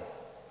developing.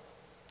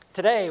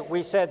 Today,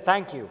 we said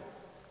thank you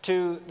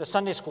to the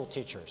Sunday school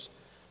teachers,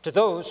 to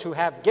those who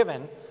have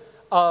given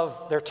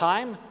of their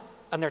time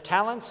and their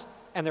talents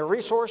and their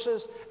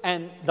resources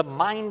and the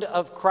mind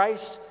of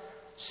Christ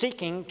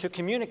seeking to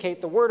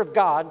communicate the Word of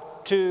God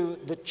to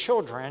the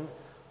children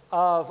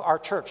of our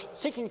church,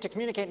 seeking to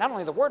communicate not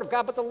only the Word of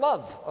God, but the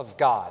love of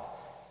God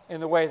in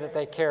the way that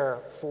they care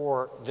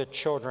for the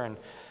children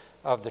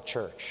of the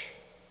church.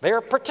 They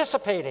are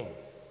participating.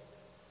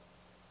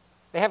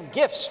 They have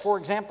gifts, for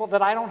example,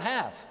 that I don't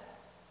have.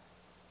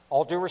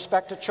 All due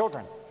respect to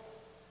children.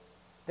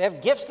 They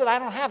have gifts that I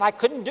don't have. I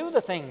couldn't do the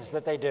things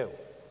that they do,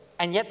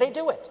 and yet they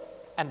do it.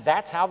 And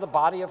that's how the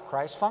body of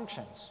Christ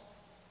functions.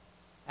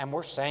 And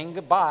we're saying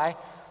goodbye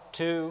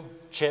to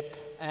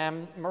Chip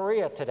and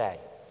Maria today.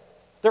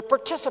 They're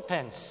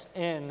participants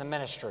in the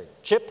ministry.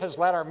 Chip has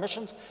led our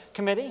missions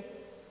committee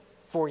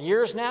for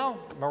years now.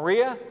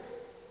 Maria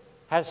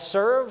has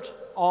served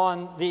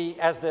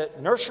as the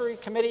nursery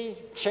committee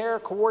chair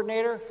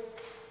coordinator.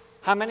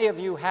 How many of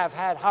you have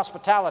had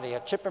hospitality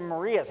at Chip and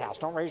Maria's house?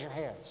 Don't raise your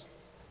hands.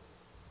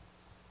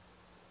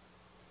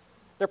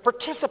 They're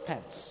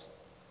participants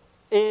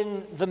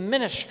in the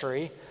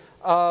ministry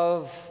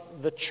of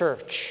the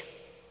church.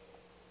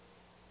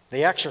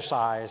 They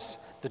exercise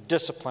the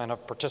discipline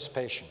of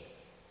participation.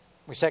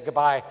 We said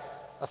goodbye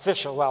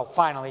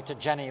finally to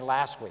Jenny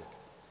last week,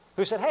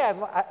 who said, hey,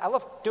 I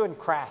love doing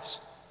crafts.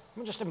 I'm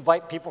going to just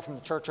invite people from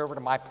the church over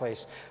to my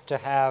place to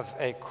have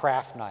a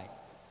craft night.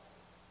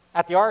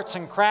 At the Arts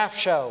and Crafts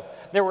Show,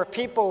 there were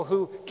people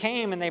who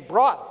came and they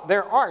brought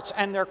their arts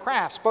and their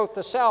crafts both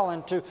to sell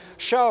and to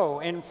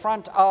show in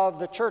front of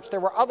the church. There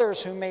were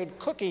others who made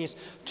cookies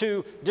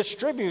to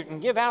distribute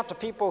and give out to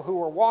people who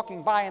were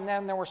walking by. And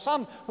then there were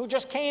some who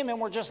just came and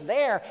were just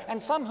there,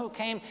 and some who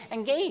came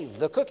and gave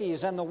the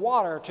cookies and the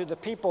water to the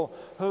people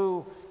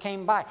who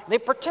came by. They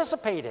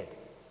participated.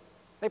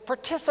 They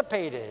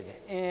participated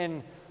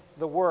in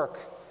the work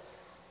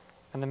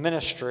and the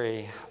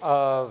ministry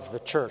of the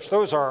church.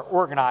 Those are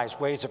organized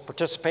ways of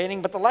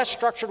participating, but the less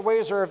structured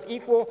ways are of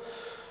equal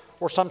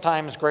or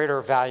sometimes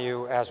greater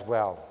value as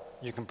well.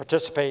 You can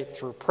participate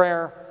through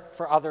prayer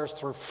for others,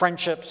 through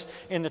friendships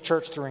in the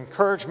church, through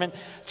encouragement,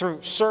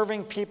 through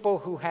serving people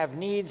who have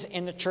needs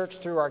in the church,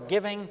 through our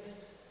giving,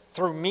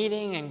 through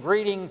meeting and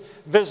greeting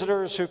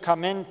visitors who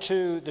come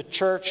into the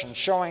church and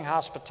showing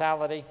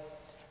hospitality.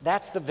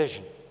 That's the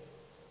vision.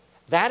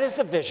 That is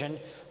the vision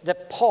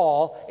that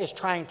Paul is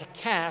trying to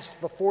cast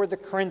before the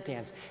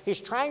Corinthians. He's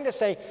trying to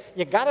say,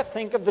 you got to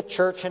think of the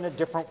church in a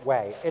different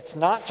way. It's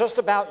not just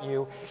about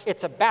you.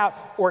 It's about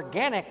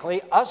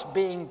organically us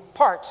being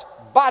parts,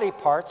 body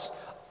parts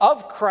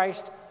of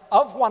Christ,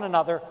 of one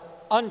another,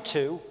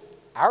 unto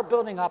our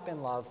building up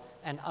in love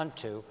and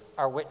unto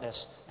our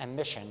witness and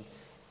mission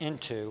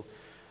into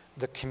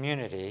the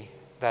community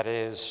that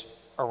is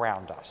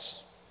around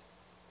us.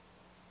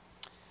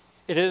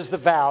 It is the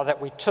vow that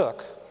we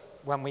took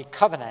when we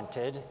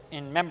covenanted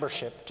in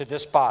membership to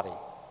this body.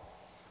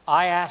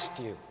 I asked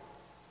you,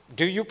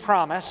 do you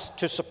promise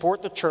to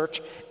support the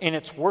church in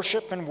its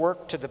worship and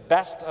work to the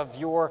best of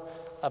your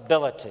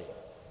ability?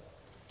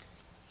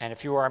 And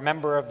if you are a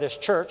member of this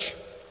church,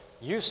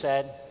 you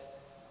said,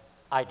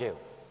 I do.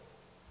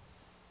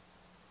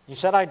 You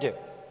said, I do.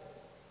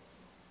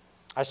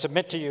 I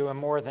submit to you, and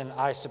more than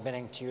I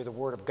submitting to you, the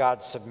Word of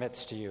God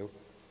submits to you,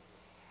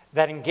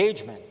 that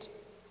engagement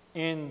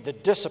in the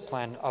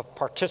discipline of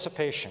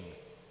participation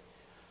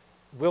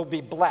will be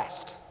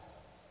blessed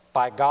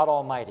by God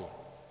Almighty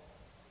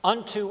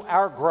unto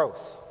our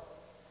growth,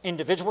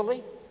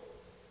 individually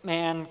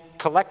and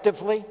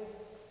collectively,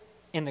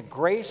 in the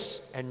grace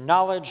and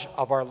knowledge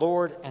of our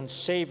Lord and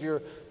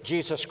Savior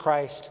Jesus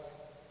Christ,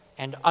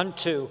 and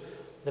unto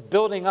the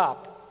building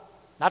up,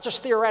 not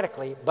just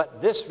theoretically, but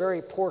this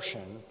very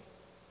portion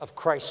of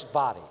Christ's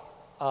body,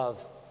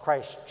 of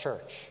Christ's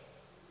church.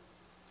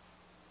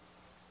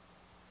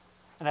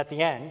 And at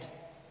the end,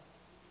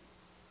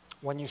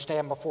 when you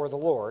stand before the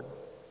Lord,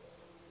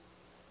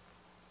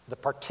 the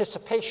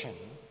participation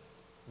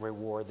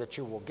reward that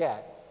you will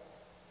get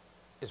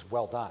is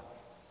well done,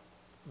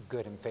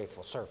 good and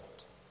faithful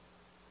servant.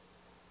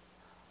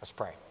 Let's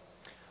pray.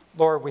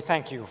 Lord, we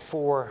thank you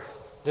for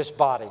this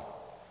body.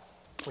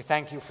 We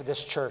thank you for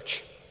this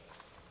church.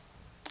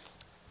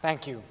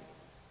 Thank you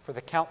for the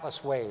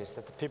countless ways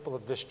that the people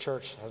of this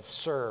church have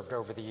served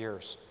over the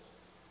years.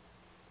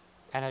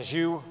 And as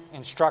you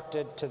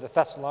instructed to the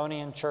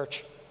Thessalonian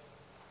church,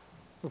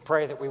 we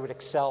pray that we would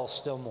excel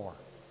still more.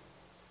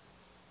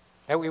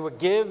 That we would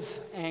give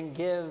and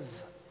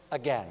give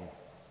again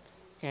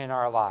in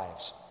our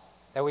lives.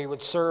 That we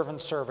would serve and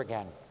serve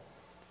again.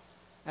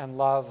 And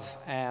love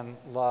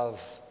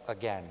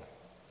again.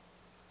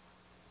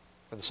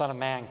 For the Son of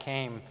Man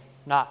came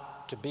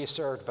not to be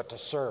served, but to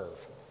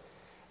serve,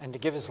 and to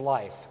give his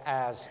life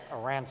as a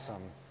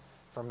ransom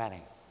for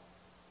many.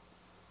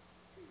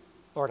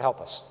 Lord,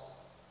 help us.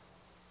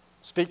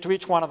 Speak to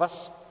each one of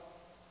us.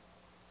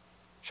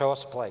 Show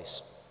us a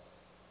place.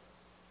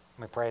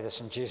 We pray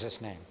this in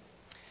Jesus' name.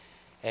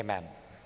 Amen.